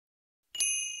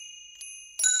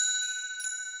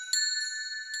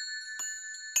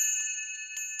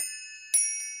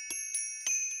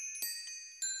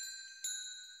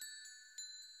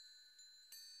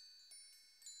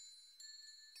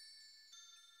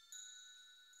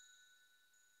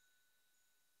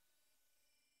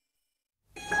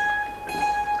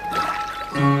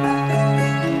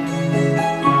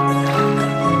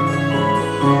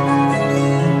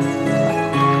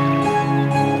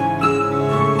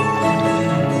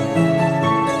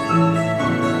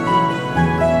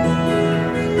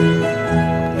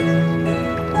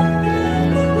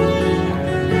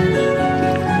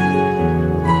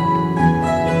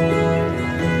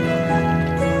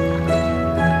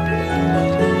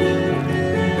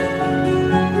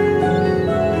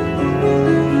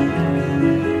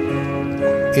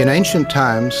In ancient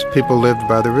times, people lived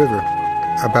by the river.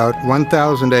 About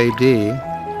 1000 AD,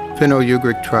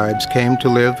 Finno-Ugric tribes came to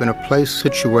live in a place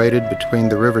situated between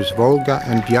the rivers Volga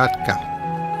and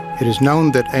Vyatka. It is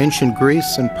known that ancient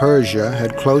Greece and Persia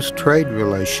had close trade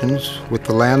relations with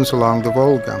the lands along the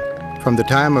Volga. From the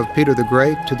time of Peter the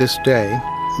Great to this day,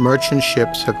 merchant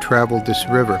ships have traveled this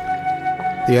river.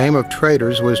 The aim of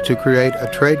traders was to create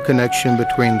a trade connection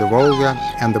between the Volga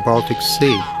and the Baltic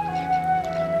Sea.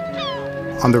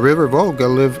 On the river Volga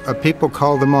live a people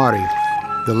called the Mari.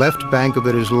 The left bank of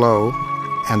it is low,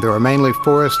 and there are mainly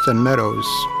forests and meadows.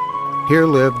 Here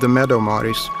live the Meadow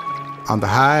Maris. On the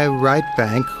high right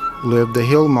bank live the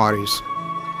Hill Maris.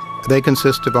 They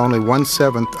consist of only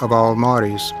 1/7 of all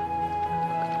Maris.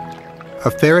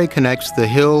 A ferry connects the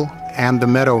hill and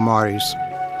the Meadow Maris.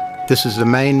 This is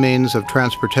the main means of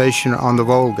transportation on the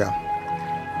Volga.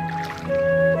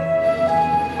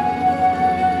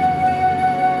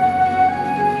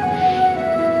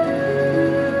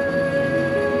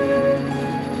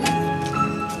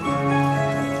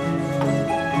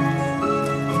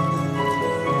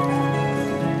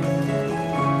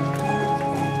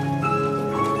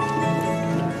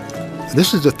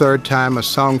 This is the third time a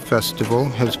song festival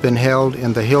has been held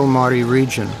in the Hill Mari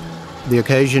region. The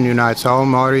occasion unites all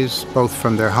Maris, both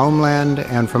from their homeland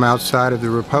and from outside of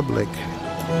the Republic.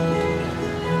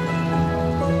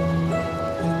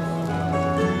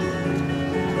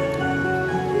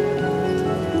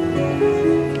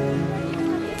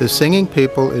 The singing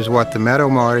people is what the Meadow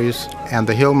Maris and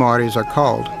the Hill Maris are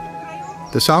called.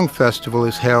 The song festival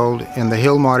is held in the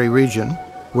Hill Mari region,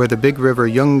 where the big river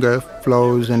Jyngy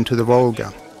flows into the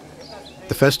Volga.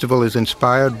 The festival is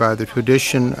inspired by the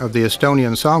tradition of the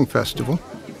Estonian Song Festival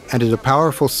and is a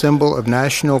powerful symbol of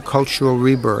national cultural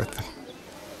rebirth.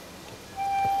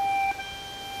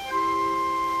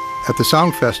 At the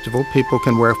Song Festival, people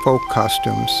can wear folk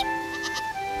costumes.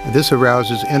 This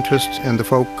arouses interest in the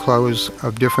folk clothes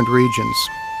of different regions.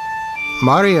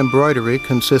 Mari embroidery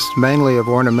consists mainly of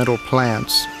ornamental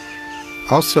plants.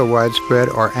 Also widespread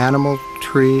are animal,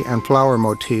 tree, and flower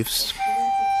motifs.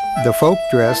 The folk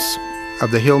dress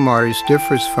of the Hill Maris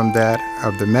differs from that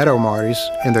of the Meadow Maris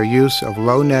in their use of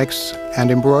low necks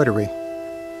and embroidery.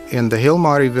 In the Hill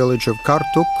Mari village of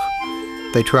Kartuk,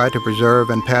 they try to preserve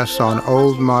and pass on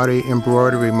old Mari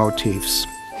embroidery motifs.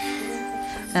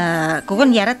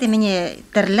 Kogon yarat emene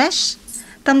terlash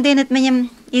tamdenet menem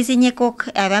izinekok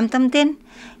avam tamden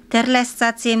terlash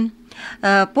satsim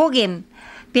pogem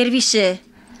первише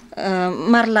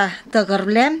марла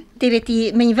тагарлем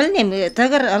тевети мен вилнем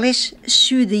тагар алеш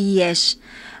шудиеш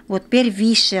вот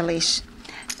первише леш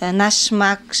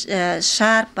нашмак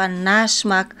шарпа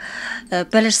нашмак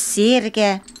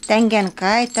пелсерге тенген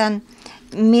кайтан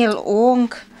мел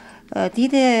онг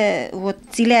диде вот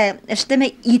циле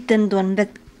штеме итен дон бет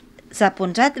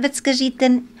запонжат вет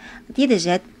скажитен диде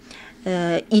жет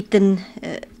итен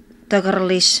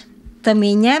тагарлеш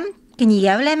таменем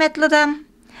книявлеметлодам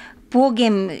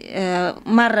pogem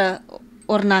mar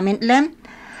ornamentlem,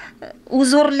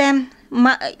 uzorlem,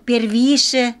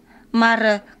 perviše,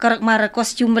 mar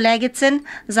kostium legitsen,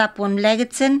 zapon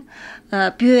legitsen,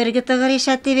 pjörget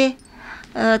agarishateve,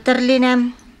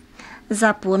 terlinem,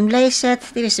 zapon leishat,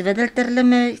 teviše vedel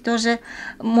terleme, тоже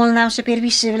molnamše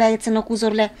perviše legitsen ok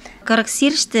uzorle.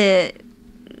 Karakterste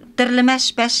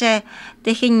terlemesh peshe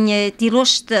tehin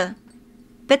tiroshte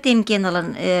petem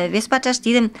kenalan, vespačas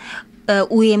tidem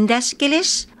uemdas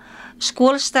keles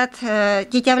школстат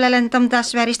тетявлален там да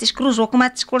свяристиш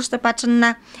кружокмат школста пачен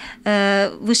на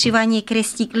вышивание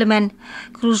крестиклемен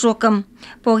кружоком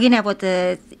погине вот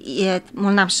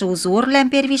молнамшы узорлем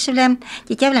первишевлем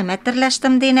тетявлем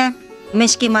метрлештем дене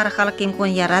мешки мара халкем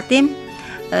кон яратем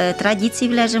традиции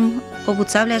влежем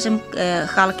обуца влежем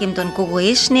халкем дон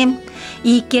когоешнем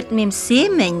и кертмем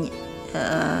семен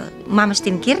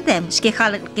мамштем кердем шке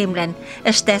халкемлен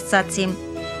эштесатсим.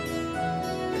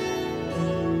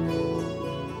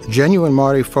 Genuine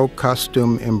Mari folk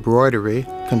costume embroidery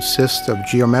consists of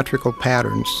geometrical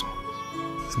patterns.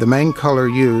 The main color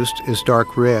used is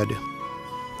dark red.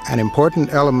 An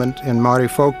important element in Mari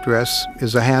folk dress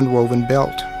is a hand-woven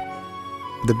belt.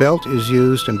 The belt is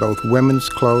used in both women's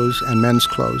clothes and men's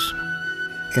clothes.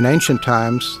 In ancient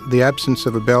times, the absence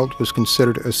of a belt was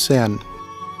considered a sin.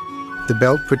 The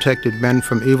belt protected men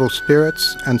from evil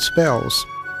spirits and spells.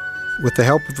 With the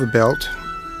help of a belt,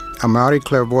 a Mari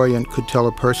clairvoyant could tell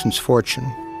a person's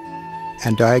fortune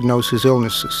and diagnose his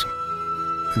illnesses.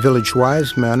 Village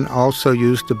wise men also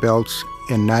used the belts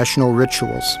in national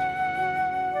rituals.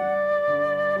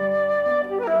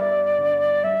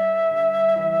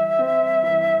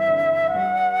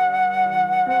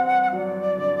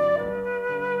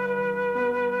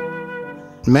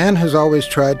 Man has always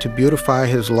tried to beautify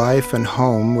his life and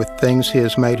home with things he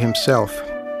has made himself.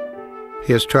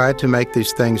 He has tried to make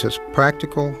these things as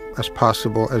practical as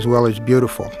possible, as well as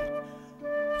beautiful.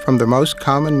 From the most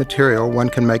common material, one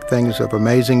can make things of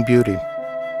amazing beauty.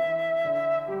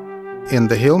 In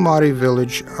the hill Mari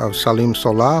village of Salim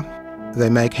Sola, they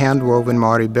make hand-woven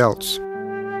Mari belts.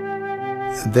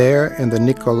 There, in the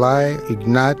Nikolai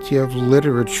Ignatiev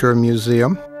Literature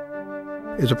Museum,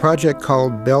 is a project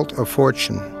called Belt of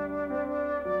Fortune.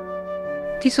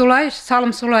 Ти Солаиш,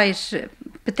 Салам Солаиш,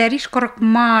 Петериш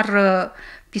Коркмар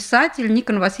писатель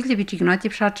Никон Васильевич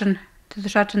Игнатьев Шачен.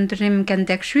 Шачен дрем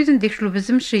кендек шюден, дек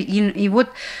шлубезимши, и вот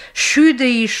шюде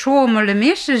и шомале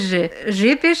мешеже,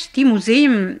 жепеш ти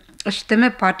музеем штеме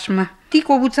пачма. Ти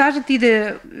кобуцаже ти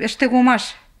де ще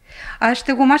гомаш. А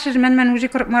ще гомаш мен уже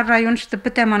Коркмар район ще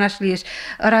пете манаш лиеш.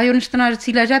 Район ще на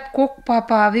цилажат кок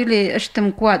папа вили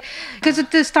штем куат.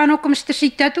 Казат станоком ще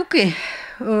шите туке.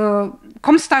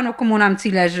 Kom stanokом унам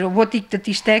цилаж. Вот икте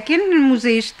ти штекен,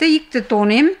 музей ще икте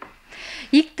тонем.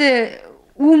 Икте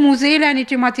у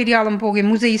музейляниче материалом поге,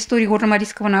 музей истории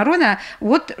горномарийского народа,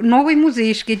 вот новый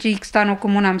музей шкече ик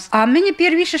станоком унам. А мене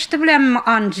первише ще влем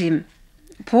анджим.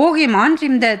 Погем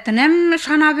анджим, да тенем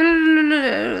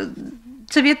шанавил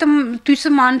цветом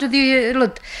тюсем анджи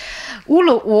лет.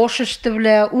 Уло оше ще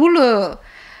вле, уло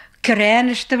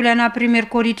крен ще вле, например,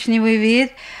 коричневый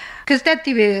вид.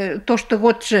 Кстати, то, что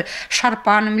вот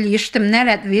шарпаном лиштем не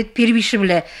лет вид, первише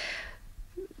вле.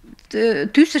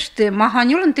 Тюсеште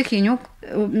маханюлен техинюк,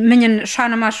 менен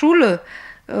шанама шуле,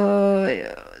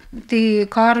 ти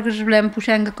каргаш влем,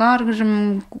 пушенге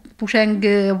каргашем,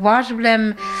 пушенге важ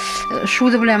влем,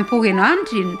 шуде влем поген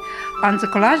анджин, анзе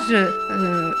колаж,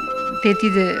 те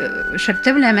тиде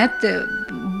шерте влем ет,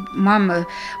 мам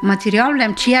материал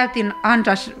влем, чиятин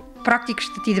анджаш практик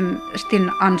ште тидем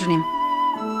штин анджним.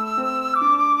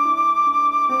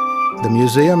 The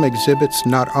museum exhibits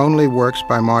not only works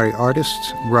by Mari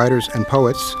artists, writers, and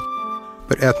poets,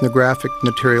 but ethnographic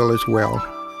material as well.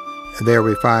 There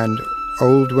we find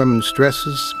old women's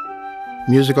dresses,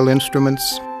 musical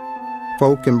instruments,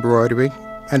 folk embroidery,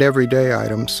 and everyday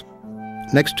items.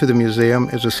 Next to the museum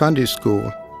is a Sunday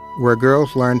school where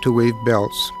girls learn to weave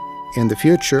belts. In the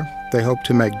future, they hope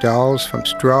to make dolls from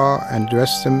straw and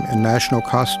dress them in national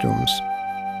costumes.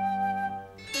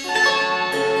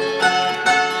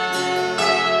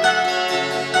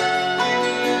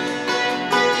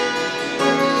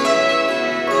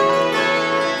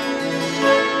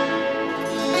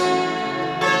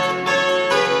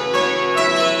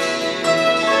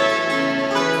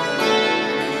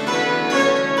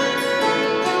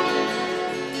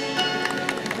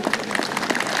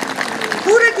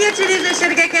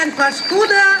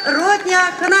 Пашкуда,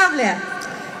 родня, канавля.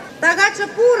 Тагача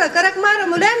пура, карак мара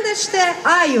мулендеште,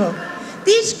 айо.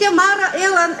 Тичке мара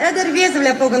елан едер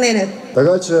везвля погоненет.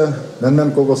 Тагача,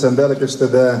 мен кого сенделекеште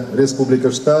де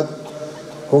Республика Штат,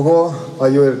 кого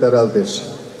айо ертерелтеш.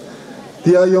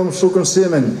 Ти айом шукан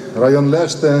семен, район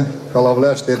леште,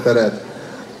 калавлеште ертерет.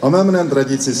 А мемнен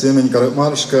традиции семен карак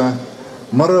маршка,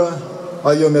 мара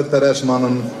айом ертереш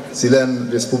манан Силен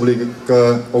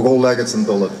Республика ogol lägetsen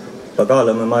tollet.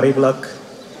 Pagalamme Mari Plak,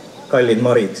 kallid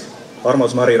Marid,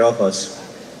 armas Mari rahvas.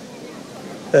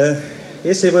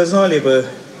 Если вы знали бы,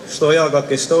 что я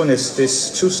как эстонец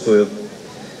здесь чувствую,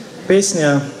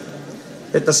 песня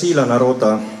 – это сила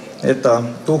народа, это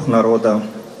дух народа,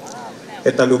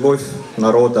 это любовь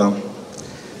народа.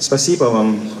 Спасибо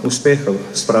вам, успехов,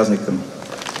 с праздником!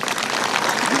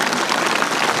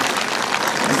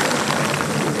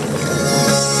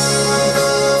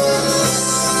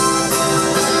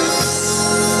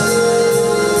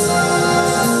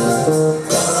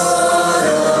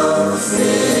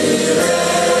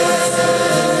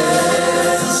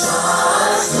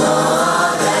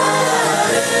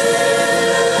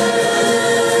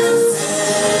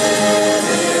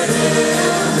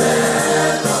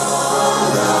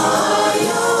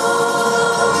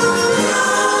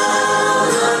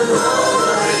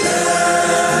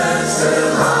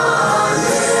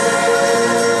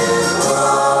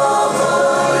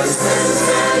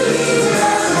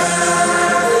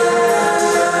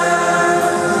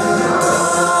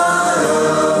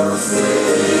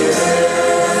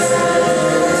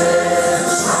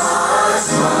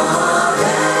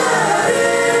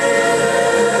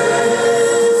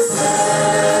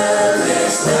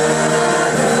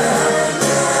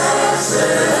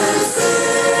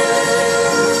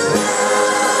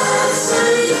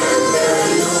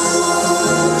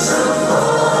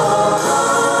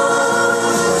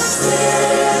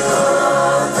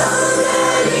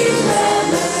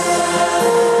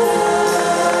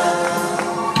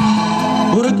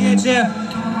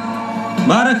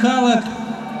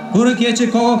 Pura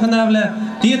keçi kogo kanavle.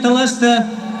 Ti talasta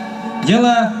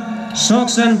jela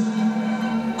shoksen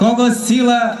kogo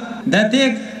sila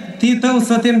datek ti tal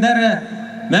satim dare.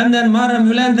 Memnen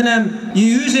marım ülendinem i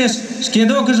yüzeş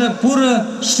şkedokıcı pura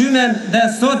şümen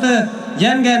de sote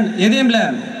yengen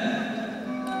edimlem.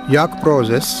 Jak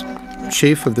Prozes,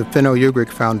 chief of the Finno-Ugric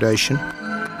Foundation,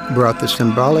 brought the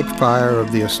symbolic fire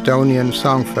of the Estonian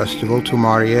Song Festival to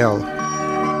Mariel.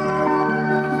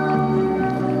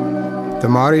 The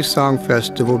Mari Song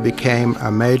Festival became a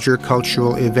major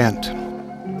cultural event.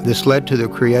 This led to the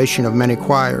creation of many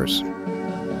choirs.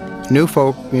 New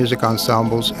folk music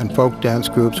ensembles and folk dance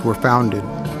groups were founded.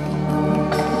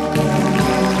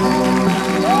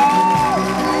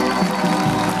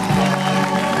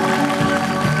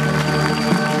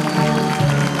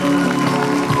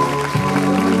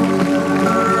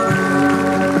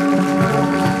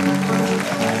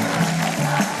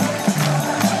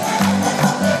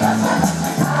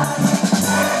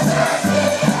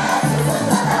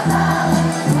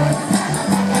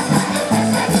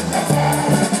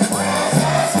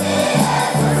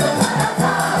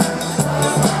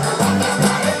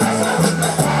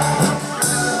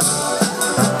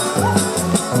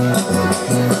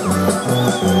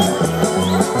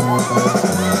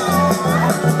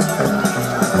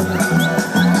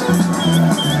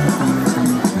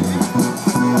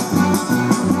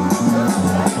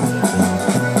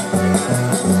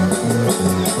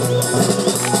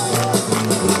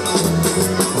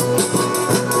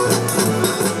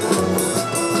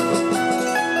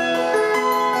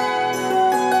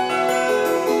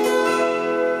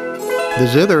 The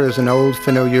zither is an old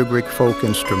Finno-Ugric folk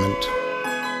instrument.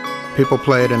 People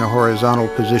play it in a horizontal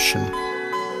position.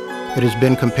 It has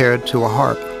been compared to a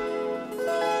harp.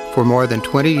 For more than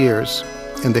 20 years,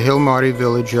 in the Hill-Mari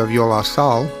village of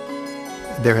Jolasal,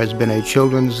 there has been a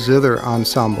children's zither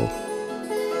ensemble.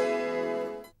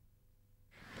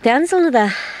 Тянзылныда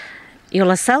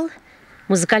Jolasal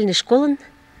музыкальный школын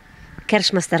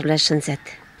керш мастарвле шынзет.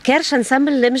 Керш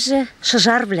ансамбль лемже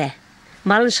шажарвле,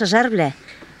 малын шажарвле,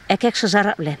 экек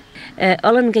шажарвле.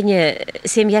 Алын гене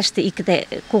семьяшты икде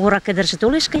кугурака держит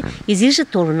олешкой, изиже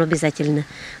толын обязательно.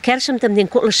 Кершем тамден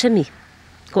котлышами.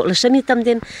 Котлышами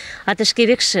тамден, а ташке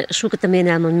векше шуката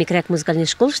мене амон микряк музыкальной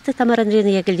школышты Тамара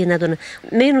Андреевна Ягельдина дона.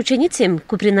 Мен ученицем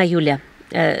Куприна Юля.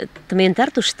 Тмен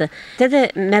тартушты.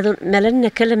 Теде меленне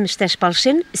келем штеш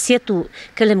палшен, сету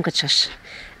келем качаш.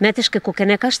 Метешке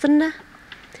кокене каштырна,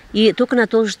 и тук на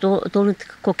толж толнут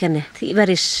кокене. И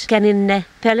вариш кенинне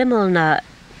пелемал на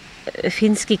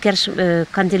финский керш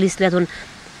кантелист ледон,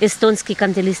 эстонский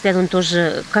кантелист ледон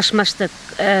тоже кашмашта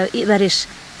и вариш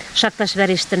шакташ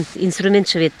вариштен инструмент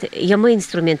швед. Яма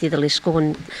инструмент идалиш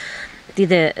когон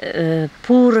тиде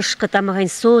пурышка тамагайн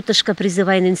сотышка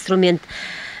призывайн инструмент.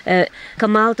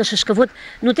 Камалташышка, вот,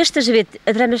 ну те что живет,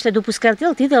 драмешле допускал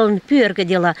тел, ти дал пюрга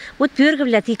дела. Вот пюрга,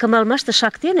 блядь, и камал машта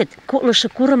шактенет, котлыша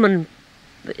кураман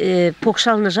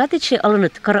покшал нажатичи,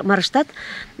 алынет марштат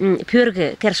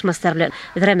пюрга кершмастар, блядь,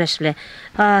 драмешле.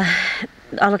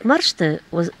 Алык маршты,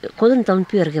 кодын талын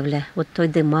пюрга, блядь, вот той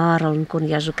демар, алын кон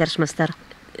яжу кершмастар.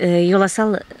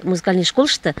 Jolasal музыкальный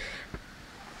школшты,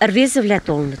 Арвезевля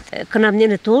толнет,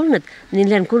 канамнене толнет,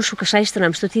 нинлен кун шука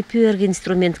шайштанам, что ти пюрг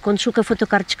инструмент, кун шука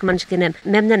фотокарточка маншкенем,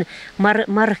 мемнен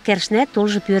мар кершне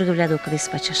тоже пюргевля дока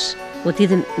виспачаш. Вот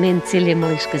идем мен цели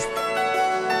малышкаст.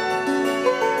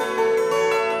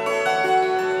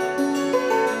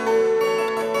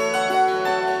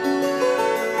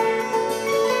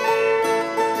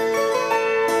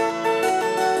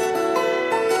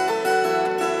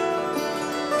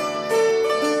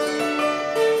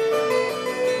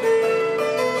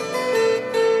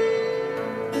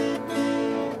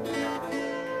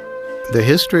 The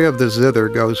history of the zither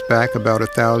goes back about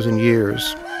 1,000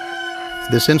 years.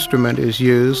 This instrument is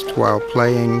used while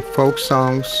playing folk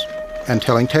songs and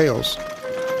telling tales.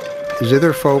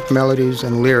 Zither folk melodies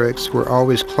and lyrics were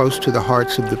always close to the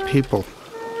hearts of the people.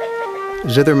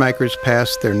 Zither makers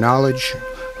passed their knowledge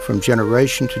from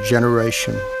generation to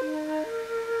generation.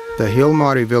 The Hill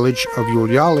Mari village of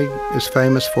Yuljali is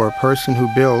famous for a person who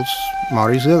builds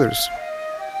Mari zithers.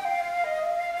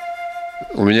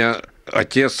 У меня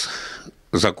отец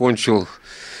закончил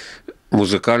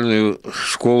музыкальную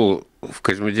школу в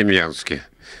Козьмодемьянске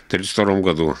в 1932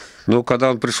 году. Ну,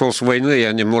 когда он пришел с войны,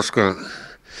 я немножко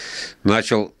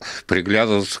начал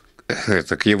приглядываться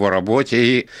к его работе,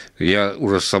 и я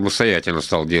уже самостоятельно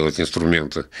стал делать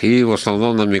инструменты. И в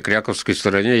основном на Микряковской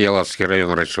стороне, Ялатский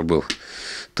район раньше был,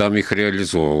 там их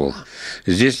реализовывал.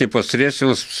 Здесь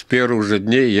непосредственно с первых же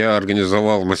дней я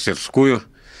организовал мастерскую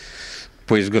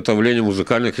по изготовлению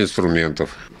музыкальных инструментов.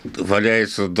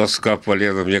 Валяется доска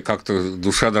полена, мне как-то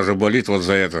душа даже болит вот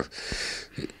за это.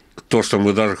 То, что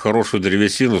мы даже хорошую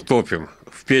древесину топим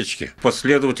в печке.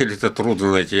 Последователей-то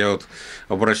трудно найти. Я вот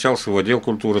обращался в отдел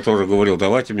культуры, тоже говорил,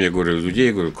 давайте мне, говорю,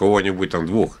 людей, говорю, кого-нибудь там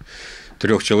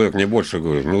 2-3 человек, не больше,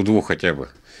 говорю, ну 2 хотя бы.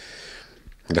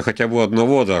 Да хотя бы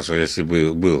 1 даже, если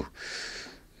бы был.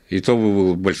 И то бы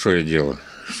было большое дело,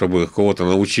 чтобы кого-то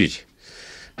научить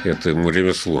этому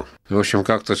ремеслу. В общем,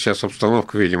 как-то сейчас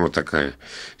обстановка, видимо, такая.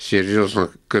 Серьезно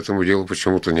к этому делу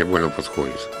почему-то не больно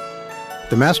подходит.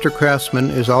 The master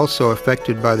craftsman is also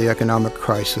affected by the economic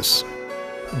crisis.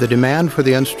 The demand for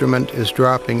the instrument is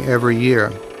dropping every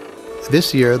year.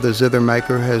 This year, the zither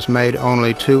maker has made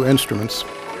only 2 instruments,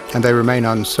 and they remain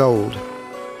unsold.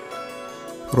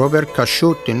 Robert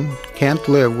Kashutin can't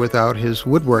live without his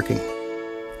woodworking.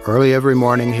 Early every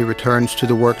morning, he returns to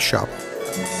the workshop.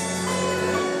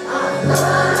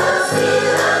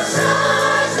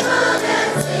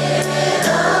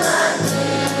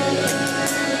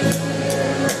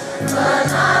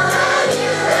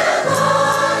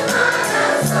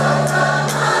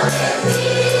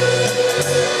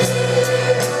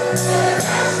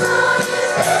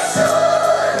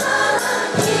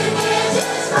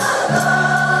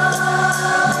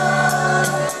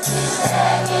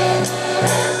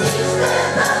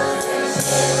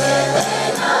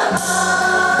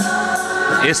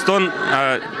 Eston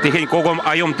tegen kogom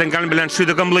ayom tengan bilen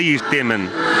şüdegam lıyıştemen.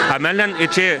 Amelen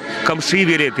içe kamşi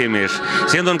veretemiş.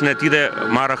 Sendon netide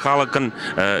mara halakın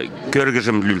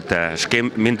körgüzüm lülte.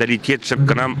 Şkem mentalitet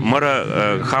şıpkanam mara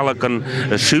halakın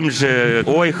şümje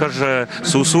oyhajı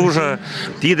susujı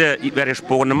tide veriş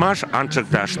poğnamaş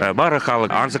ançıktaş. Mara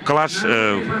halak ançık kalaş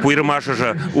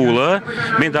puyrımaşıjı ulu.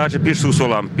 Men daha piş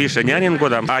susolam piş nyanin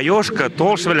godam. Ayoşka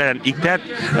tolşvelen iktet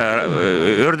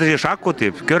ördüje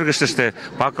şakotip körgüsüste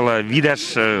pakala vidaš,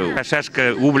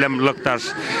 šeške, ublem lăktaš,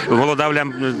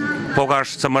 volodavlem pogaš,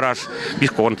 samăraș,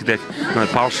 biscontite,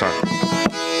 palșa.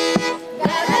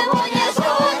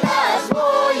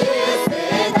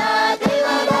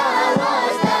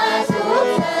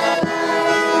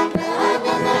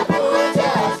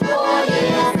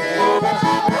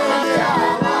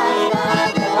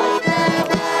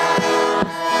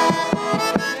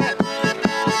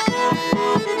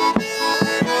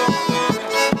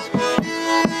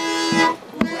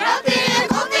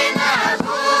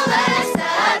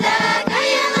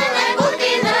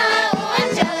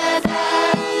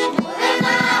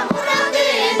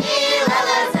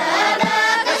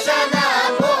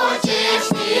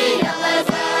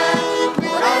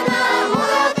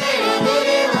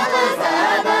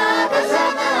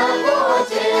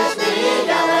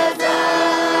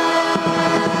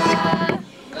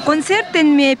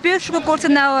 Концертенме пешку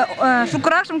корсына,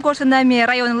 шукрашым корсынами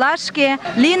районлашке,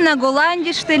 Линна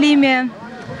Голландия штелиме,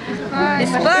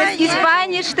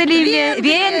 Испания штелиме,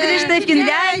 Венгрия штелиме,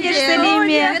 Финляндия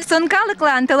штелиме,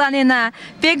 Сонкалыклан тыланена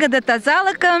пегада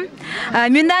тазалыкым,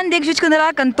 Мюнан дек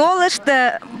жучканыракын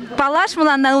толышты, палаш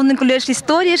мыланна унын күлеш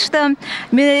историйышты,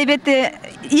 бете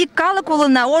ик калык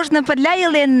улына ожны пырля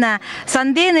иленна,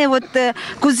 сандене вот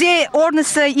кузе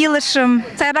орнысы илышым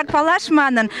сайрак палаш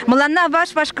манын, мыланна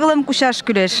ваш-ваш кылым кучаш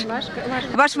күлеш,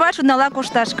 ваш-ваш унала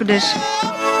кошташ күлеш.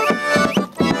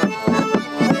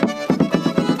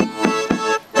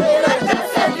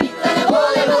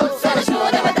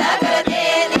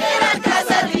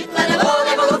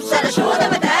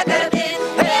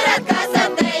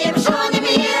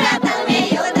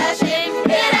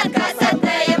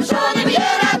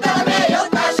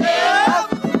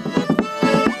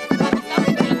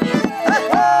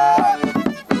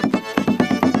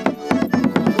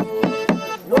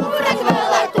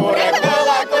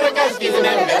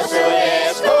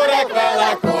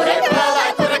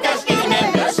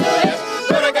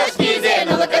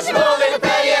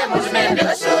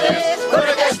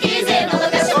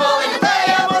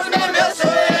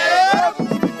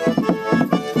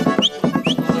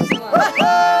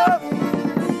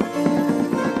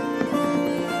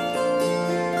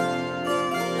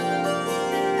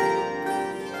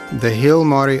 The Hill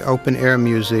Mari Open Air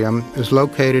Museum is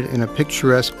located in a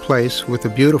picturesque place with a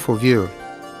beautiful view.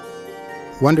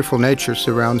 Wonderful nature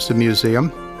surrounds the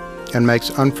museum and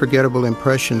makes unforgettable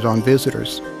impressions on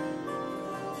visitors.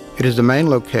 It is the main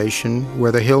location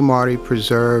where the Hill Mari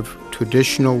preserve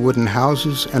traditional wooden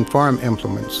houses and farm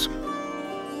implements.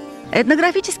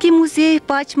 Этнографический музей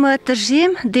пачма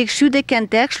тържем декшюде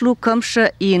кентекшлу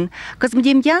къмшы ин.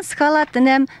 Кызмдемьян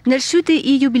схалатынем нершюде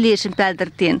и юбилейшим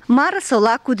пәлдіртен. Мара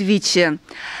сола кудвичі.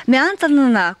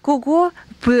 Меантанына кого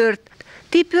пырт,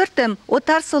 Ти пёртым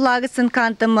отар солагысын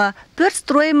кантыма, пёрт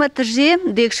стройма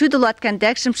тыжем дек шүдылат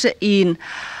кәндәкшімші ин.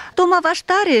 Тома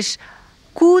ваштариш,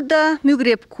 куда,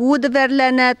 мюгреп куда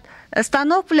верләнет,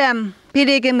 станок влем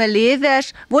перегеме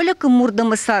левеш, волякы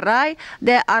мурдымы сарай,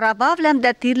 де арава влем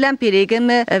де тирлем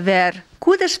перегеме вер.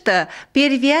 Кудышты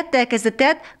перветті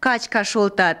кәзітет качка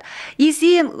шолтат.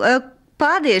 Изи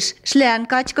падыш шлен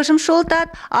качкашым шолтат,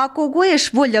 а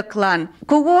когоеш воляклан.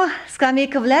 Кого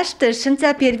скамейка влешті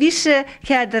шынца первиші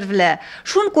хедер вле.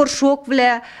 Шун коршок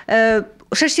вле,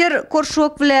 шешер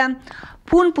коршок вле,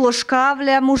 пун плошка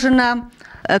вле мужына.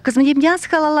 Кызмедемьян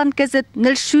скалалан кәзет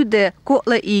нілшуді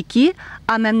котлы iki,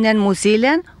 а мемнен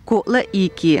музейлен котлы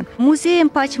iki. Музейм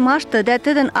пачмашты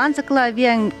дәтеден анзыкла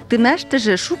вен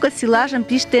тымәштіжі шука силажым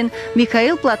пиштен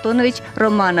Михаил Платонович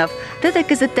Романов. Тәді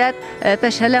кәзетет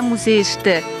пәшәлі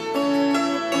музейшті.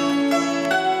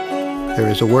 There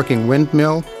is a working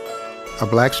windmill, a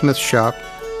blacksmith shop,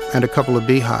 and a couple of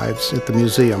beehives at the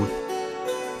museum.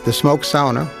 The smoke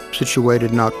sauna,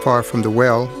 situated not far from the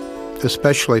well,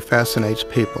 especially fascinates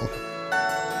people.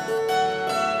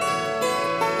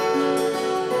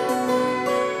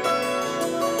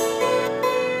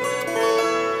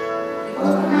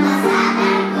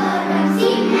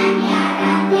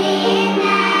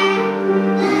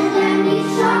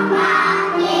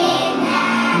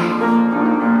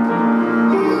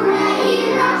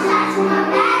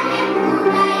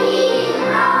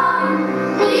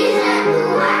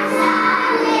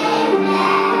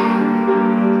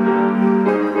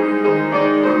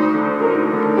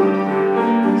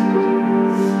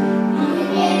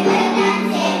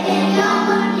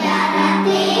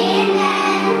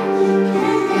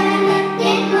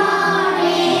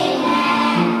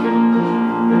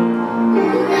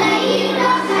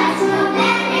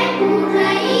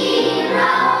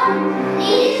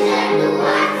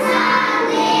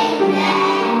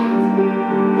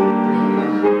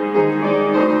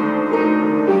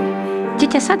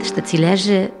 Садышта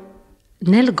цилеже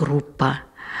нел группа.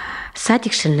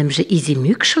 Садикшен лемже изи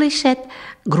мюкшлишет,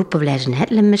 группа влеже нет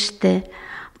лемеште,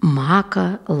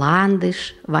 Мака,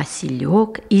 Ландыш,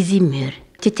 Василек, изи мир.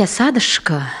 Тетя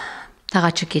садышка,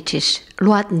 тагачы кечеш,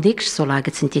 луатн декш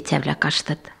солагыцын тетявля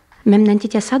каштат. Мемнен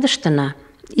тетя садыштына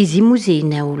изи музей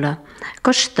неула.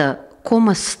 Кашты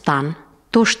кома стан,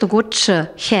 то, что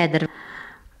годшы хедер,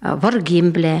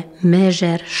 варгембле,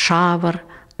 межер, шавар,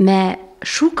 ме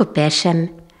шука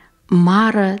пешем,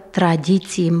 мара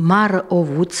традиции, мара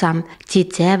овуцам,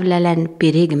 тетевлелен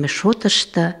перегеме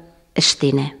шотышты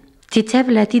эштене.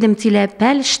 Тетевле тидем циле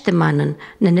пәлішті манын,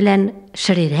 нәнілен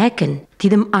шырирәкен,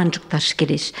 тидем анжықташ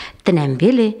келеш, тінем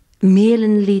веле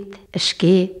мелін лит,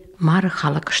 ішке мара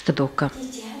халық үшті доқы.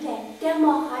 Тетевле,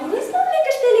 тема қай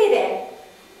республикаштелері?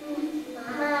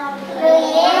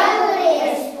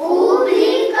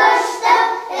 Республикашты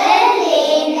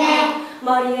әлене.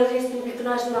 Мария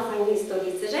Республиканашына қайны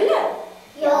столицы жәлі?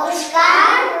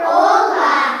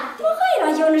 Йошкар-Ола. Қай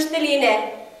район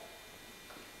үштіліне?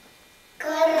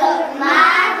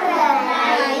 Кырықмары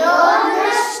район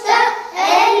үшті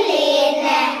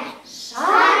әлене.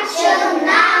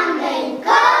 Шачынан мен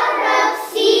қырық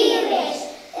сиреш,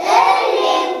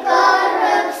 әлен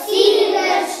қырық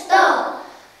сиреш топ.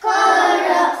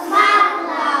 Қырық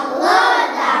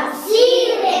мақлалыдан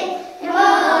сирен,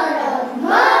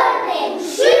 мұрым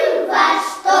шүбаш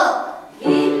топ.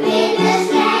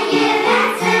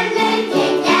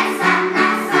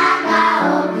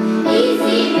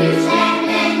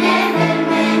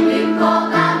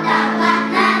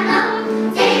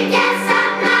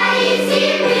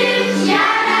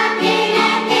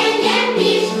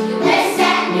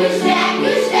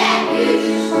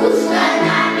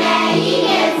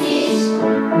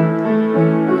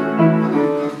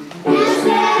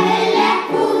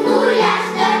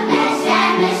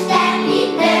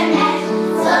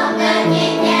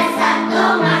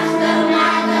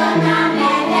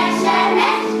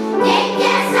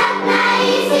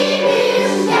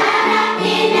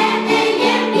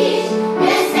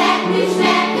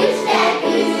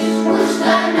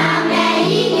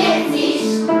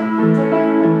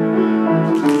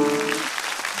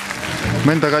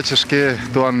 Мен тагачышке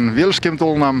туан велшкем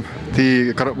толнам,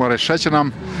 ти Карапмареш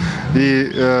шачынам, и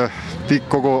ти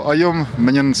кого айом,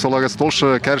 менен солагас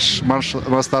толшы кәрш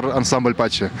мастар ансамбль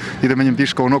пачы. Иде менен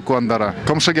пишка унок куандара.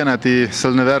 Комшагена ти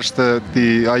сылны вершті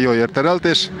ти айо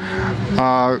ертерелтеш,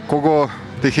 а кого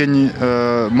тихень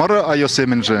мары айо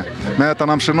семенже. Ме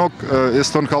танам шинок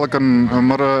эстон халыкын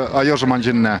мары айо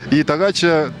жыманжинне. И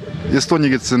тагачы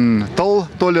Эстонигецин тал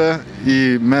толе,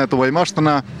 и ме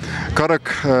туваймаштана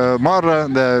карак мара,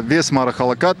 да вес мара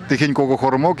халакат, тихень кого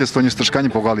хормок эстонистышкани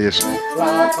погал еш.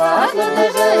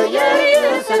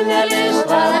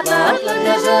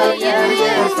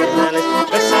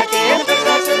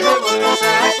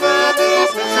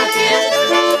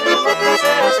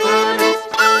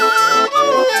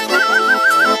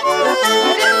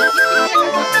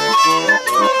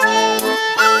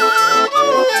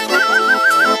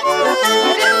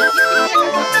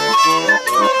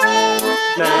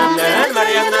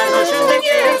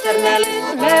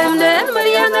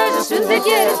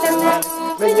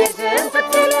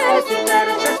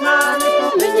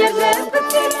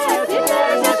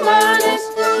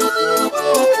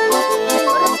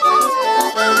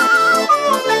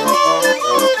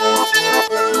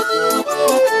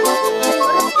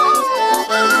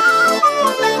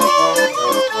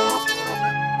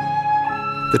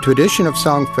 The tradition of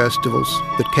song festivals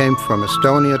that came from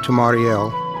Estonia to Mariel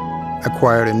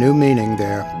acquired a new meaning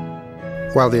there.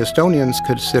 While the Estonians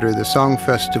consider the song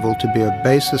festival to be a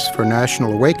basis for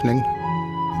national awakening,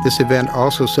 this event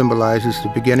also symbolizes the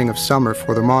beginning of summer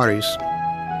for the Maris.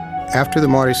 After the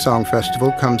Maris Song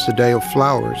Festival comes the Day of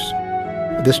Flowers.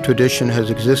 This tradition has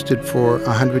existed for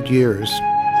 100 years.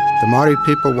 The Mari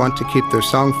people want to keep their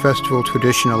song festival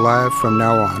tradition alive from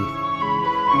now on.